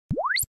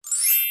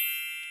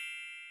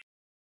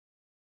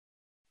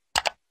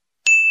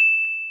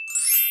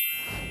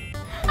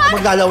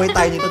Maglalaway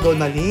tayo nito,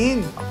 Donnalyn.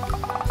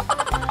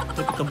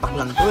 Tutukampak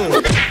lang to eh.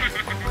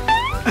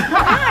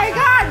 Oh my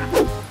God!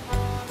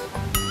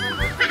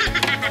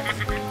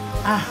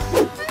 Ah.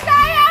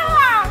 Kaya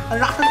mo! Ang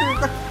lakas ng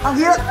tinita. Ang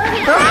hirap.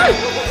 Ay!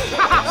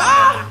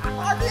 Ah!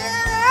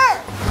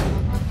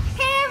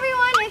 Hey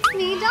everyone, it's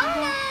me,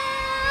 Donnalyn!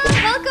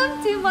 Welcome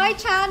to my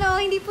channel.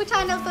 Hindi po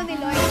channel to ni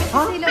Lloyd.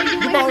 Kasi si Lloyd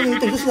yung Di ba ako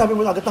nito? Sinabi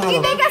mo agad ang alam.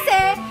 Hindi kasi,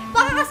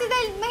 baka kasi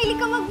dahil mahilig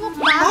ka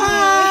magmukbang.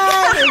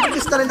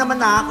 Introduce na rin naman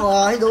na ako.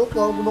 Hello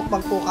po,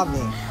 bumukbang po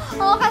kami.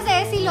 Oo, kasi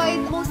si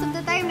Lloyd, most of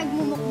the time,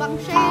 nagmumukbang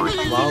siya.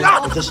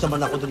 Wow, adjust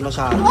naman ako dun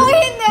masyado. Oh,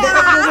 hindi! Hindi,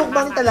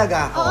 nagmumukbang talaga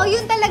ako. Oo,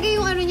 yun talaga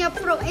yung ano niya,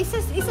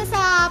 isa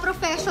sa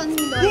profession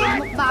ni Lloyd,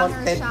 mukbanger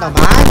Content siya.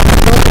 naman?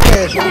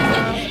 Profession.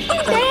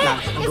 Hindi,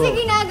 kasi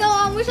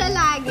ginagawa mo siya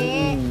lagi.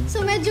 So,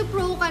 medyo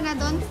pro ka na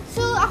doon.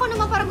 So, ako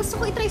naman parang gusto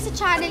ko itry sa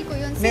channel ko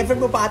yun. Never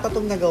mo pa ata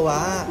itong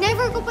nagawa.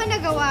 Never ko pa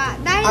nagawa.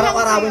 Dahil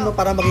Araw-arawin mo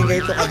para maging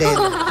ganito ka din.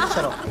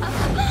 Sarap.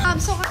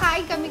 So,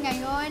 kakain kami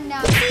ngayon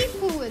ng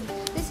seafood.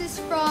 This is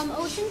from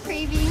Ocean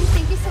Cravings.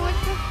 Thank you so much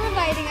for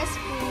providing us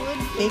food.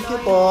 Thank you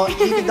po.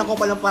 Titignan ko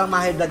pa lang para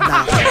ma-high blood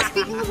na ako.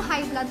 Speaking of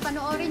high blood,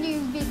 panoorin niyo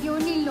yung video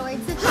ni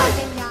Lloyd sa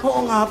channel niya. Oo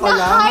nga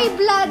pala. Na-high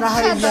blood siya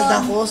Na-high blood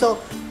doon. ako. So,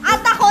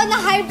 at ako,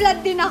 na-high blood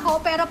din ako,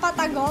 pero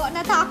patago.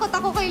 Natakot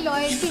ako kay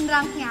Lloyd,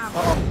 pinrank niya ako.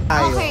 oo,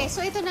 tayo. Okay, so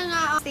ito na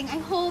nga. I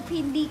hope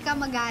hindi ka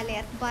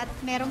magalit, but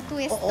merong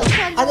twist. Oo. to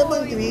siya, Ano ba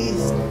Lloyd. yung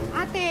twist?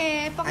 Ate,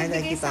 pakibigay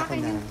nakikita sa ko akin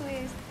na. yung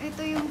twist.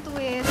 Ito yung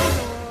twist,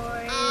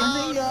 Lloyd. Ano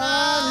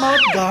yan?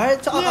 Mouth guard?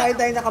 Tsaka kain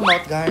tayo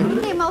naka-mouth guard.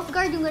 Hindi, mouth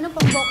guard yung ganun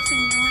pang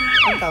boxing yun.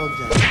 Ang tawag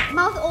dyan?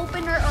 Mouth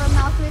opener or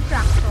mouth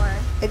retractor.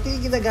 Ito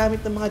yung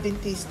ginagamit ng mga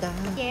dentista.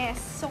 Yes.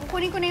 So,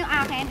 kukunin ko na yung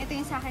akin. Ito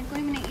yung sa akin.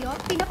 Kunin mo na yung iyo.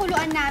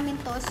 Pinakuluan namin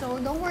to. So,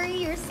 don't worry,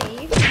 you're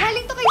safe.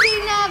 Galing to kay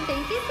Zainab.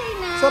 Thank you,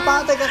 Zainab. So,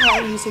 paano tayo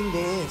kakain using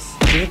this?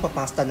 Hindi,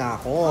 papasta na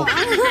ako.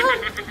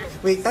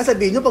 Wait,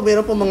 sabihin nyo pag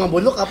meron po mga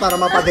bulok para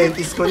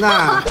mapadentist ko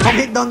na.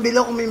 Comment down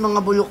below kung may mga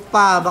bulok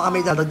pa. Baka may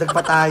dadagdag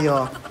pa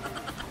tayo.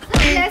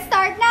 Let's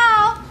start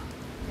now!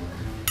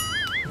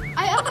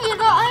 Ay, ang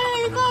hira. Ay,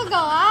 hindi ko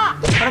gawa.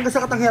 Parang gusto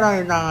katang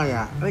hirahin na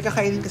kaya. May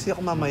kakainin kasi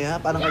ako mamaya.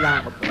 Parang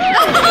kailangan ko po.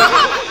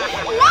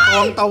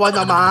 Ang tawa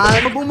naman.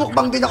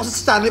 Magbumukbang din ako sa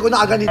channel ko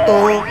na ganito.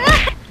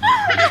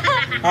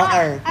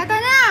 Okay. Ito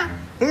na!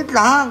 Wait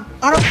lang.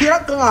 Arap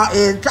hirap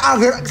kumain. Tsaka ang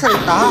hirap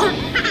salita.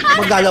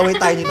 Maglalaway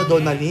tayo nito,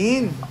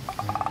 Donnalyn.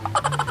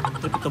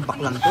 Tutukampak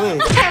lang to eh.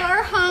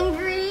 We're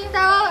hungry.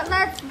 So,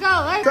 let's go.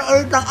 Let's So,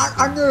 wait lang.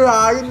 Ano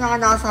yun? Yung nga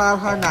nasa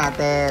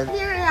natin.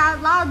 here we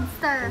have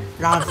lobster.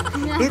 Lobster.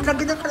 Wait lang,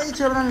 ganyan pala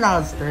itsura ng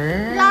lobster.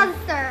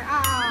 Lobster.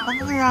 Ang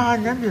kayangan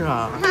yan, di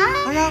ba? Ha?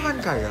 Kayangan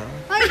kayo?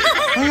 Ay,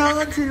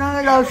 Kayangan sila,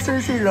 lobster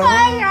sila.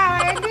 ay,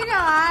 hindi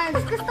naman.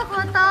 Gusto ko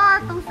to.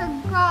 Itong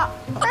sagko.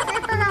 Tapos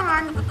ito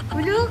naman,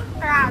 blue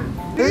crab.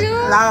 Wait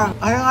lang.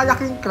 Ay, ang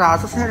laking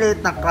crabs. Tapos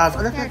niliit na crabs.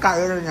 Ano yung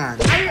kain niyan?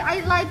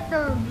 I like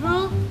the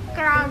blue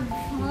crabs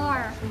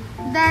more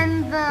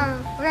than the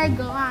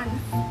regular ones.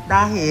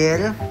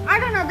 Dahil, I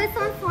don't know, this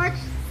one's much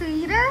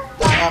sweeter.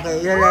 okay,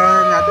 ilan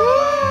natin.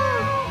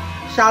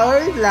 Shower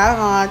lang.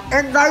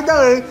 And by the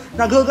way,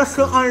 naghugas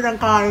ko kami ng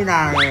kain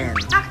namin.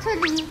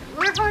 Actually,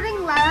 we're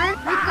holding lemon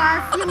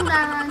because yung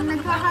lemon,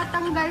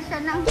 nagkakatanggal siya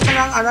ng...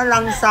 Ano,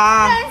 langsa.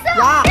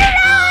 Yeah.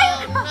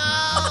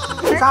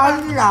 Sa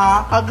kanila,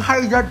 pag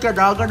high blood ka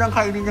daw, ganang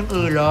kainin yung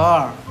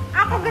ulo.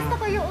 Ako gusto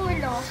ko yung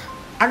ulo.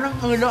 Anong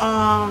ulo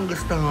ang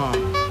gusto mo?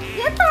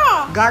 Ito!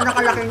 Gano'ng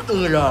kalaking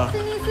ulo?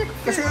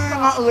 Sinisip-sip Kasi ko. yung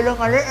mga ulo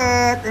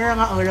maliit, yung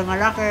mga ulo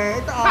malaki.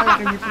 Ito ang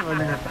laki nito yung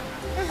ulo na to.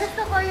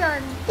 Gusto ko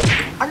yun.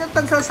 Anong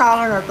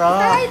tansasawa na to?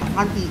 Right.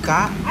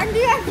 Antika?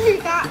 Hindi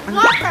ka.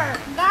 Water.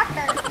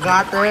 Gutter.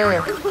 Gutter.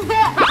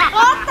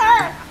 Water.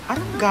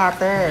 Anong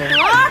gutter?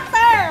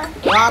 Water.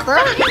 Water?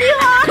 Hindi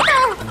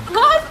water.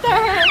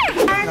 Water.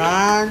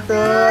 1,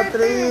 2,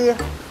 3.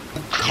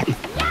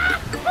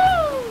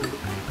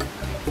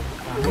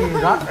 Ang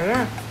hirap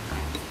eh.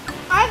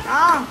 Ay,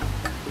 Ah!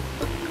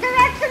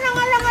 diretso na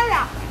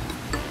ngala-ngala.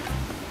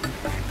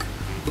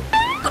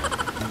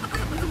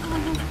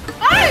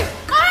 Ay!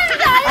 Ay! Ang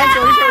daya! Ay,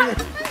 sorry.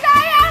 Ang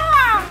daya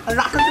mo! Ang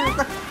lakas ng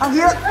tinita. Ang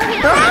hirap.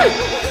 Ay!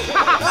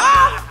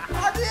 Ah!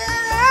 Ang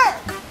hirap!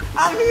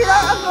 Ang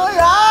hirap! Ang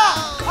kuya!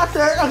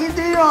 Kasi ang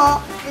hindi nyo,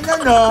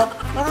 inano,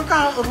 parang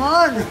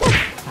kaungon.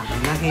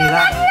 Ang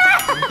hirap.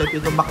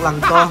 Itong baklang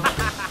to.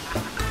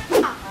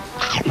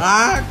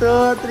 1,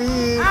 2,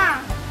 3. Ah!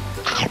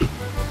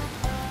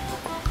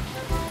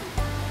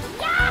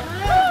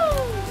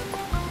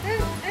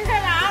 Ang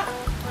sarap!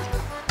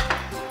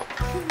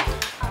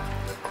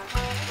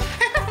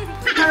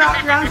 Sarap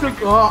lang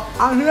suko.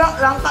 Ang hirap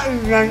lang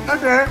kainin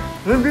kasi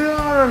hindi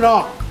yung ano.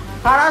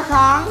 Para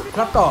sang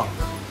gato.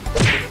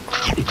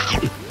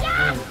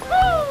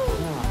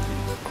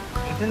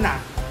 Ito na.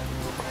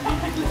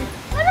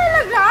 Ano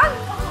laglag?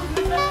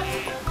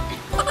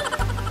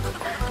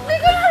 Hindi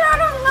ko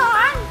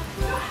nararamdaman!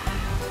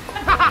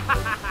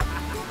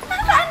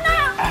 Nasaan na?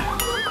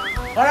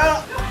 Parang...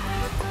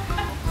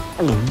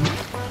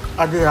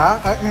 Adi ha,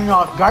 kahit ninyo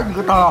guard,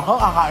 gutom ako,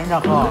 kakain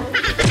ako.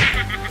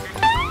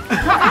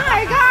 Oh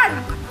my God!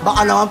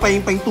 Baka naman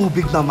pahing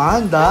tubig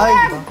naman, Day.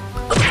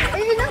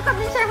 Iinom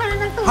kami siya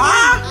ng tubig Ha?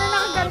 na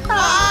nakaganto.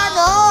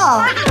 Ano?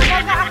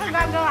 Baga ako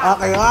gagawa.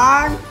 Okay,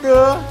 1,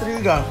 2,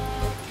 3, go.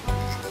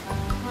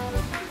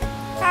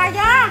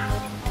 Kaya!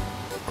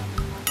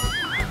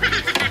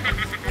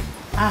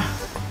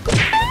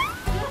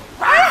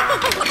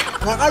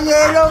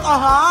 Naka-yellow ka,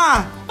 ha?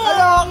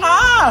 Ano ka?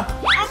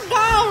 Ang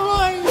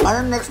gawin! Ano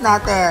next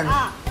natin?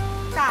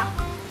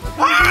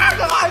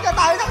 Kakain na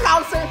tayo ng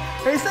lobster.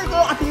 Kasi ko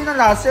kasi ng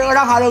lobster,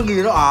 walang halong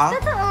giro,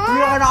 Totoo? Hindi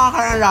ako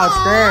nakakain ng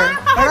lobster.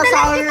 Pero sa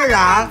akin na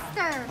lang,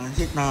 Lobster. ang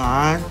sit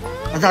naman.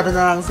 Masyado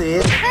na lang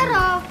sit.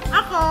 Pero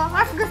ako,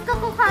 mas gusto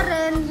ko pa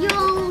rin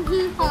yung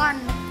hipon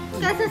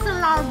kaysa sa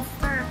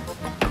lobster.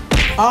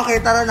 Okay,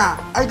 tara na.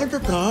 Ay, ganito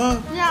to.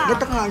 Yeah.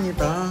 Ganito nga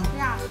nito.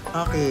 Yeah.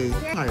 Okay.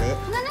 Mali.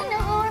 No,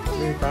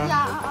 here. Dito?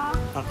 Yeah, oo.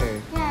 Okay.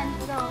 Yan,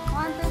 go.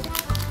 1, 2,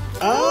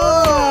 3.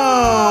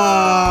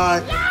 Oh!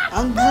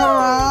 Ang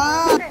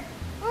sarap!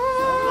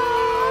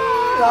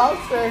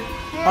 Lobster.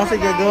 Oh,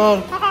 sige, go.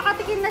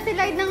 Makakatikim na si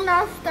Lloyd ng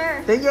lobster.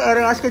 Thank you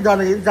very much kay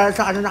Donnalyn. Dahil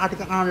sa kanya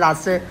nakatikim ka ng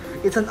lobster,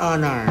 it's an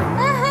honor.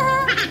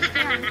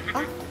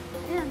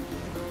 Ayan.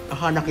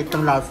 Aha, nakita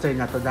ng lobster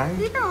na to, dahil.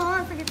 Dito,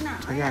 sa gitna.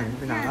 Ayan,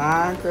 ito na.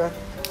 Ayan. 1,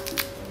 2.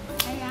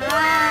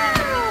 Ayan.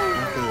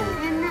 Okay.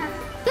 Ayan na.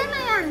 Yan na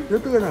yan.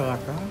 Luto yun na ba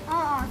ito?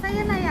 Oo,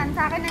 sa'yo na yan.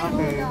 Sa akin na yung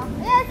Okay. ulo.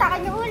 Ayan, sa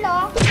akin yung ulo.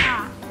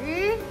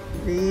 3,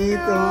 3,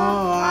 2,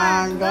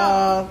 1, go!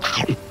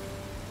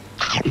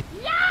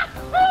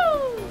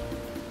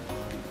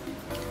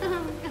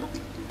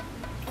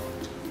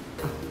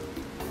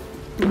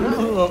 Ano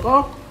ako?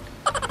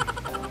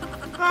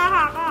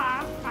 Kaha ka,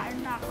 kain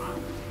na ka.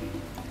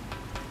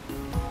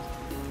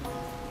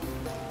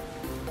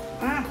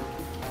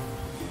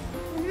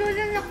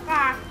 Lulunok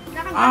ka.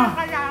 Nakagawa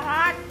ka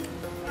lahat.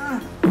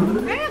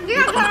 Ano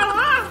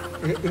ginagawa?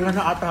 Ilan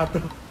na ata ito?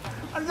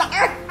 Ang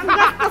laki! Ang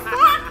gastos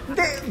mo!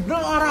 Hindi,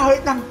 doon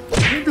arahit lang.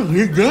 Hindi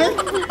tuhid eh.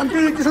 Ang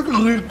tuhid sa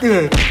tuhid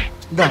eh.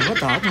 Dangat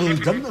ha, tuhid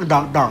dyan.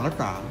 Dangat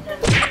ha.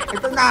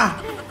 Ito na.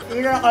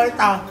 Ilan ako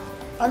ito.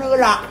 Ano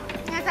wala?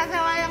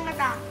 Nasasawa lang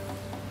kita.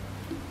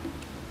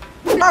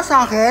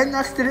 Sa akin,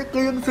 na-strict ko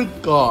yung sig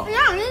ko.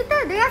 Ayan, ito.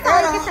 Di ka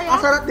Pero, sabi ka sa'yo.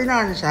 masarap din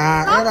naman siya.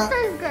 Lobster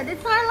is good.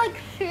 It's not like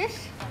fish.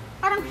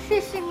 Parang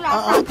fish yung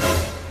lasa.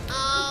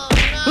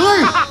 Hoy!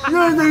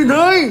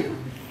 Nay!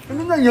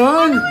 Ano na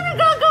yan? Ano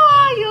nagagawa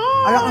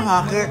yun? Alam ka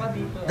bakit?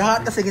 Dapat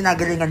kasi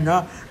ginagalingan na.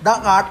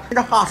 Dapat,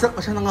 pinakasap pa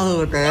siya ng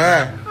hute.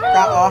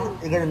 Tapos,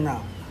 ganun na.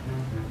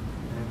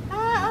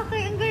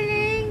 Okay. Ang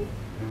galing.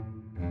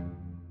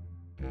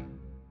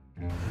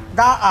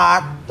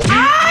 Dapat,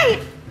 Ay!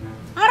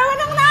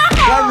 Marunong na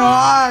ako!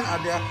 ganon.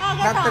 ganon.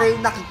 Na-train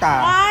na kita.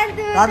 1,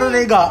 2, 3.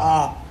 Natuloy ka,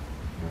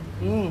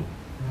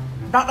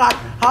 Dapat,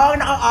 habang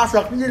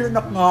nakakasok,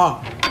 nilunok mo.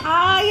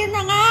 Yun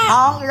na nga.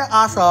 Habang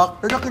inakasok,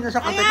 lunokin na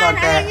siya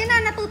konti-konti. Ayan, yun na.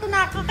 Natuto na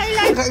ako.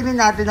 Kailan Kainin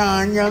natin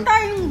naman yung...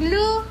 tayong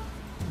glue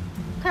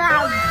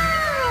crab.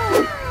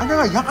 Ano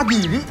nga yan?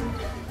 Kadiri?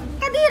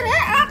 Kadiri?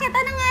 Akit,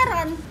 ano nga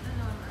ron?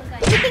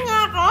 Titinga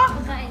ako?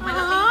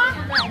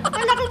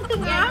 Malaking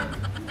tinga?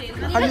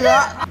 Kaya...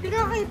 Hindi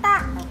ko kita.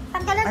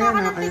 Tanggalan mo ako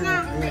ng tinga.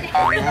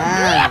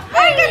 Ayan.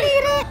 Ay,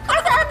 kadiri!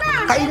 Saan na?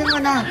 Kainin mo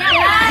na.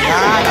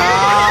 Yan,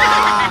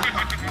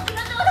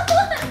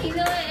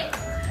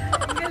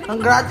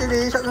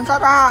 Congratulations! Ang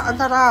sarap! Ang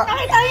sarap!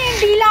 Nakita niyo yung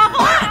dila ko.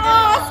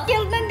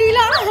 Skilled ng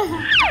dila ko.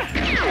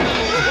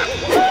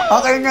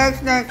 Okay,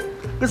 next.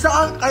 Gusto ko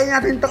kain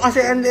natin ito kasi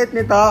ang liit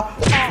nito.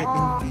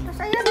 Tapos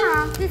ayan na.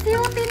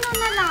 Sisiyutin mo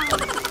na lang.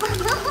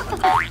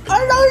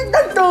 Ang laki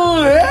ng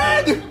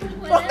tuwig!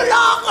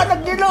 Bakla ka!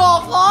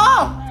 Nagniloko!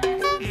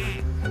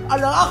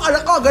 Akala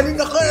ko, galing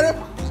ako.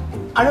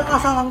 Ano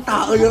kasamang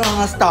tao yung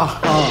mga staff?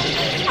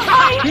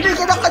 Hindi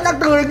ka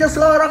nagtuwig na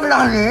sobrang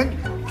langit.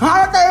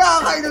 Ano tayo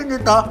nakakainin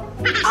nito?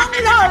 Ang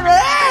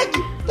lamig!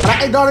 Para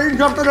kay Donnalyn,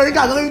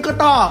 gagawin ko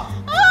to.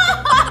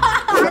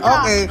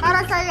 Okay. Para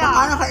sa'yo.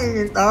 Paano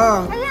kainin to?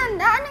 Ayan,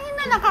 ano yun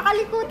na lang.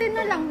 Kakalikutin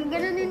na lang.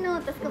 Ganunin mo.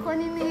 Tapos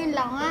kukunin mo yung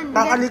langan.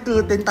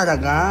 Kakalikutin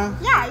talaga?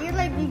 Yeah, you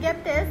get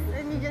this.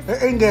 And you just...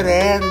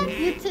 Inggerin.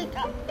 You take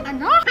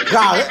ano?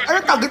 Grabe, ano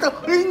tawag ito?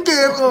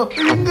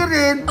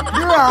 Inggerin.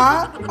 Di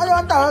ba? Ano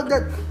ang tawag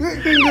dyan?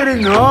 Inggerin,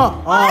 no?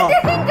 Hindi,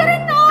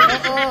 fingerin no!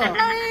 Oo.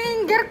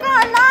 Nanginger ka,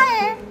 ala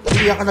eh.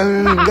 Hindi ako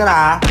nangihinger,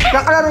 ha?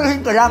 Kakalaruhin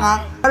ko lang, ha?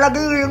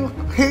 Talagay ko yung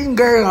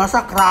hinger, ha,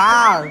 sa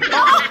crowd.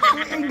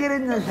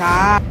 Inggerin na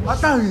siya.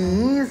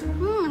 Matamis.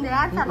 Di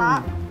ba?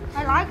 Sarap.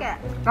 I like it.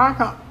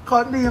 Kasa,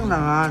 konti yung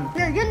naman.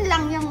 Yun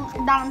lang yung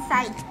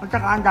downside. At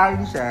saka ang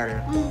daming shell.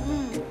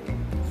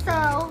 So,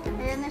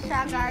 ayan na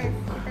siya, guys.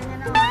 Kita niyo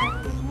naman.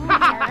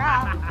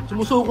 Sarap.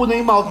 Sumusuko na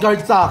yung mouth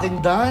guard sa akin,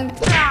 Dan.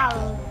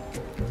 Proud.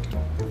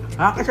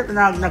 Kasi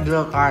tinawag na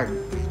glow card.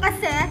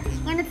 Kasi,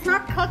 when it's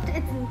not cooked,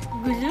 it's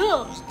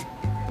glue.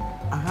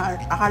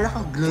 Akala ko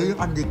glue yung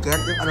andikit,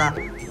 yung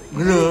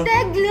glue. Hindi,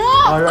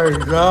 glue!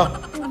 Glue.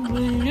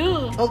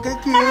 blue. Okay,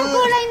 cute. Anong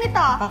kulay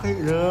nito? Okay,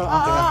 look.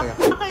 Okay.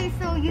 Okay,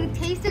 so you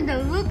tasted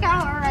the luca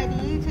already.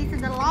 You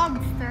tasted the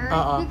lobster.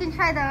 You can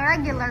try the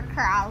regular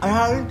crab. I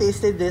haven't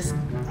tasted this.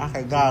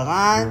 Okay,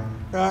 gangan.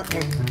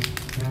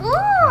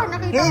 Ooh,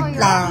 nakita mo Wait yun?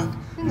 lang.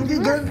 Hindi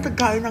ganun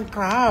pagkain ng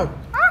crab.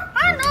 Ah,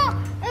 ano?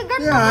 Eh,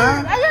 ganito.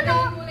 Yeah. Ayun o.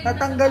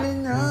 Tatanggalin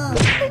na.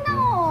 Tingnan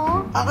mo.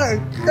 Okay,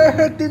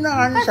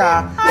 tinangan siya.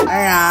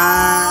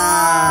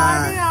 Ayan.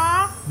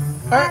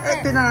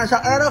 Tinangan siya.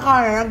 Pero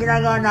kaya, ang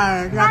ginagawa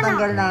namin,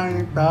 tinatanggal namin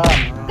ito.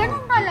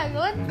 Ganun pala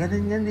yun?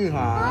 Ganun yan, di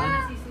ba?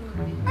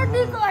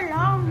 Hindi ko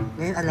alam.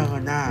 Ngayon, alam ko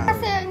na.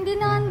 Kasi hindi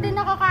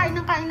nakakain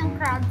ng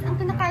crabs. Ang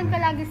kinakain ka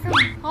lagi,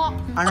 sugho.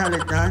 Ano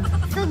ulit yan?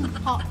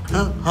 Sugho.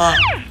 Ha.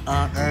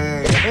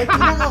 Okay.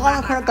 Tingnan ko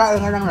kung kinakain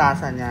ka ng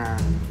lasa niya.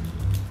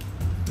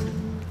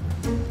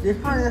 This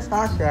one is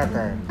not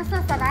better. Mas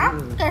masarap?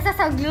 Kesa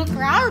sa blue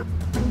crab?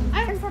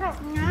 Ay, ang sarap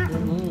nga.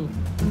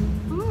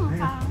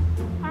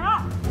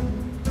 Sarap.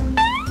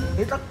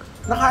 Ito,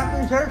 nakain ko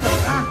yung shell.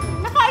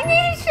 Nakain niya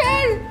yung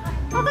shell!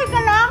 Okay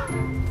ka lang?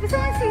 Gusto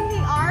mo yung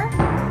CDR?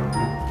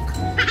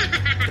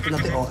 Ito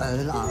natin,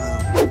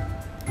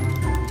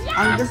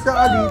 ang gusto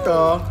ko dito,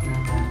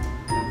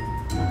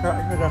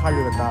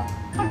 nagkakalimuta.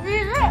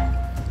 Pag-iri!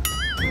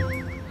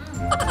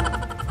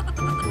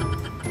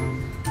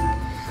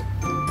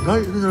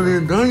 Guys, ito na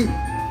rin, guys.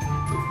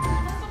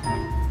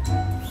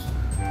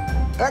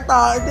 Ito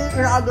yung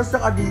inaagusto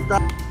ka dito.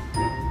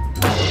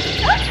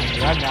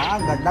 Yan na,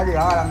 ang ganda, di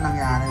ba? Walang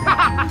nangyari.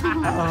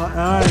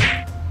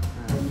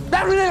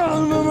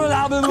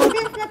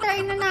 Since na-try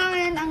na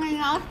namin ang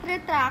mouse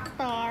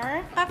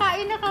retractor,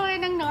 kakain na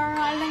kami ng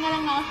normal na nga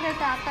lang mouse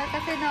retractor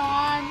kasi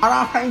noon.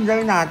 Parang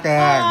ka-enjoy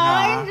natin.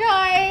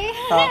 Enjoy!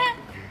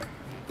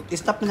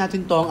 Stop na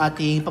natin to ang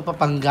ating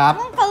papapanggap.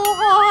 Ang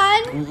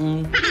kalukuhan!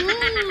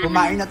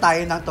 Kumain na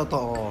tayo ng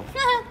totoo.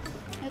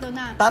 Ito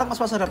na. Parang mas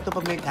masarap to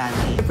pag may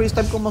kanin. First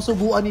time ko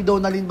masubuan ni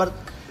Donnalyn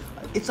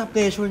it's a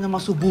pleasure na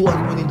masubuan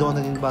mo ni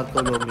Donnalyn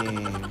Bartolome.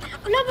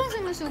 Wala bang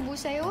sumusubo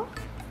sa'yo?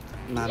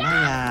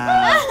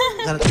 Mamaya.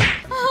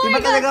 Diba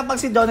talaga pag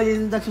si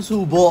Donnalyn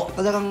nagsusubo,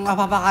 talagang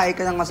mapapakain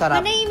ka ng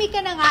masarap. Manahimik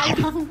ka na nga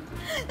lang.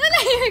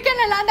 Nanahimik ka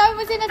na lang. Ang dami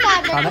mo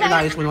sinasabi. Sana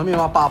inayos mo naman, may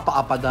mga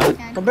paapa daw.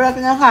 Sabi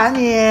natin ng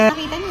kanin.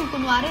 Nakita niyo,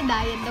 kunwari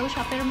diet daw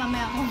siya, pero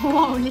mamaya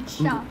kukuha ulit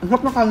siya. Ang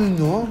sarap na kanin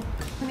nyo.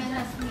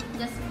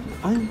 Jasmine.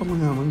 Ay, ang pango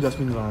naman,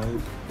 Jasmine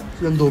Rice.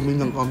 Silang domin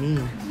lang kami.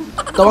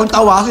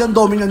 Tawang-tawa, silang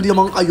domin lang di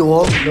naman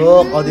kayo.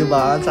 Look, o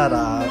diba? Ang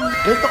sarap.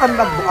 Ganito kami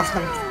magbukas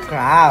ng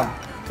crab.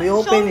 So,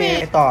 i-open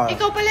ito.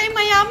 Ikaw pala yung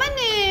mayaman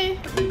eh.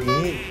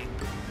 Hindi.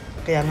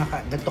 Kaya nga,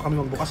 ganito kami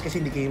magbukas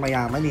kasi hindi kayo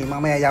mayaman eh. Mga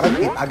mayayaman,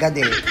 eat agad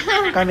eh.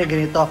 Kami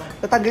ganito.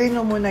 Tatanggalin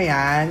mo muna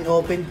yan.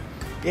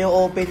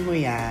 I-open mo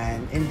yan.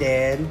 And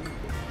then,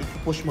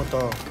 i-push mo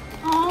to.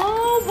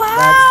 Oh, wow!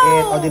 That's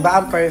it. O, diba?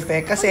 Ang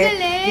perfect. Kasi,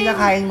 Magaling.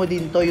 kinakain mo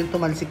din to yung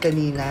tumalsik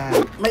kanina.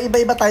 May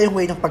iba-iba tayong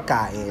way ng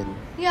pagkain.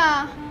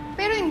 Yeah.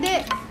 Pero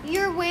hindi.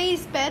 Your way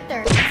is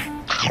better.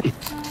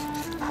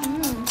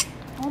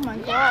 Oh my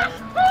gosh.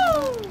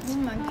 Oh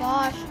my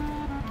gosh.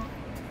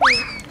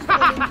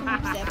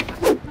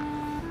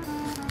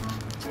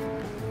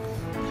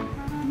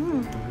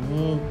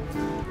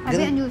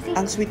 Sabi, ang juicy.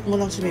 Ang sweet mo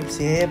lang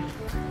sumipsip.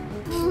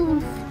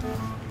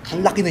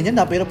 Ang laki na niyan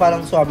na, pero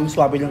parang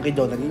swabing-swabe lang kay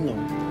Donnalyn, no?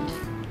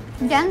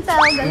 Gentle.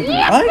 Ay!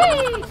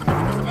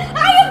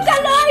 Ayun ka,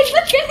 Lloyd!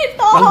 Ba't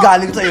ganito? Ang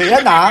galing sa'yo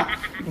yan, ha?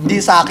 Hindi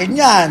sa akin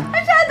yan.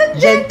 Masyadong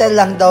Gentle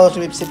lang daw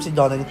sumipsip si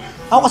Donnalyn.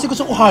 Ako kasi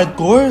gusto ko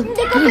hardcore.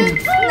 Hindi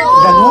ka no!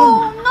 Ganon.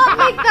 Not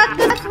like that.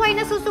 That's why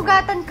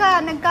nasusugatan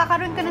ka.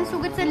 Nagkakaroon ka ng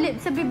sugat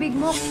sa bibig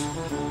mo.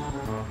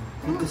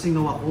 Kasi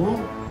nawa ko.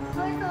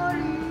 Ay,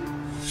 sorry.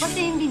 Kasi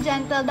hindi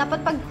gentle. Dapat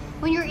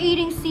when you're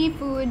eating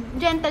seafood,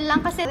 gentle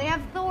lang kasi they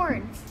have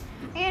thorns.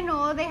 You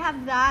know, they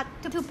have that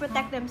to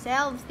protect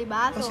themselves,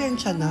 diba? So,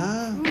 Pasensya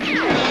na.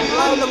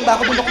 Wow lang ba?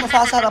 Kung ako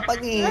masasarapan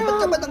eh. Ba't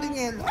ka ba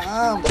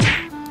nangingilam?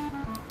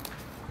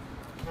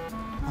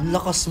 Ang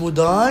lakas mo,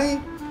 Day.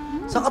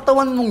 Sa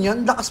katawan mong yan,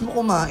 lakas mo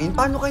kumain.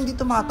 Paano ka hindi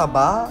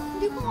tumataba?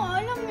 hindi ko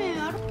nga alam eh.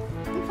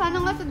 Sana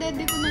nga sa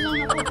dede ko na lang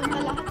napupunta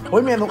lahat.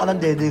 Hoy, meron ka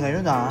ng dede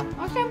ngayon, ha?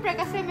 Oh, syempre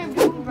kasi may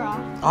boom bra.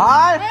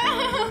 Ay!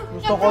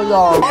 Gusto ko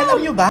lang. Alam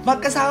nyo ba?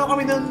 Magkasama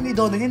kami ni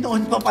Donnalyn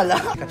noon pa pala.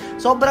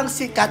 Sobrang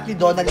sikat ni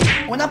Donnalyn.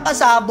 Unang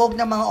pasabog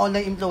ng mga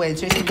online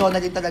influencers, si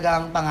Donnalyn talaga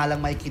ang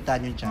pangalang makikita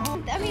nyo dyan.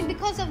 I mean,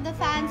 because of the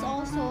fans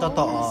also.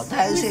 Totoo.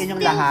 Dahil sa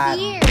inyong still lahat.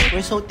 here.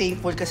 We're so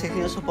thankful kasi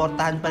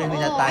sinusuportahan pa rin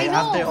nila Oo, tayo I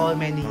know. after all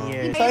many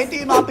years. So, ito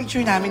yung mga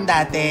picture namin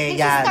dati.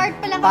 Yan. Start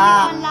pa lang Pak,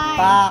 kami online.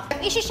 pak.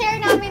 I-share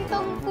namin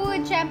tong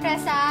food, syempre,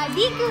 sa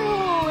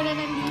D-Crew na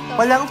nandito.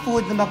 Walang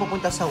food na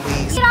mapupunta sa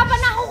waste. Hirapan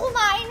na ako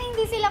kumain,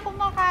 hindi sila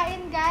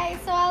kumakain, guys.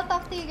 So, I'll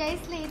talk to you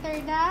guys later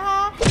na,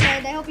 ha?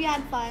 Lloyd, I hope you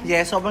had fun.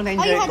 Yes, sobrang Oh, you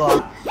na-enjoy had ko.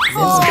 fun?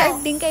 Subscribe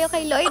din kayo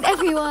kay Lloyd,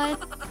 everyone.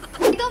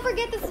 Don't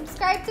forget to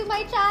subscribe to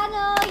my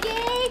channel.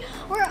 Yay!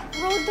 We're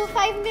road to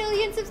 5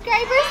 million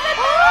subscribers na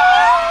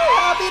tayo!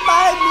 Happy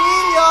 5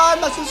 million!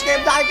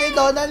 Mag-subscribe na kayo kay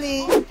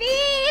Donnalyn.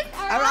 Peace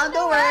Around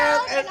the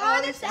world and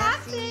honest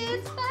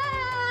accents.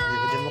 Bye!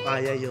 Hindi mo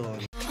kaya yun.